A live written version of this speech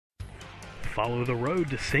Follow the road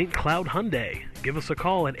to St. Cloud Hyundai. Give us a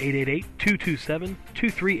call at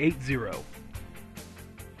 888-227-2380.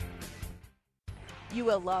 You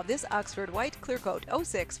will love this Oxford White Clearcoat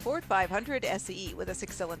 06 Ford 500 SE with a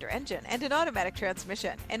 6-cylinder engine and an automatic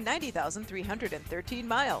transmission and 90,313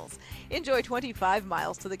 miles. Enjoy 25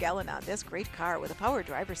 miles to the gallon on this great car with a power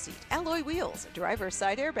driver's seat, alloy wheels, driver's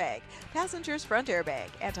side airbag, passenger's front airbag,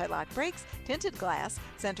 anti-lock brakes, tinted glass,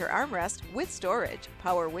 center armrest with storage,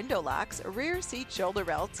 power window locks, rear seat shoulder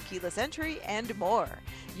belts, keyless entry, and more.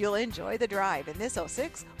 You'll enjoy the drive in this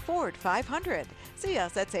 06 Ford 500. See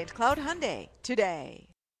us at St. Cloud Hyundai today.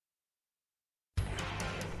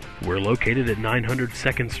 We're located at 900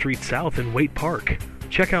 2nd Street South in Waite Park.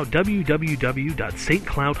 Check out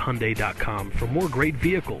www.stcloudhyundai.com for more great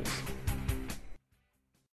vehicles.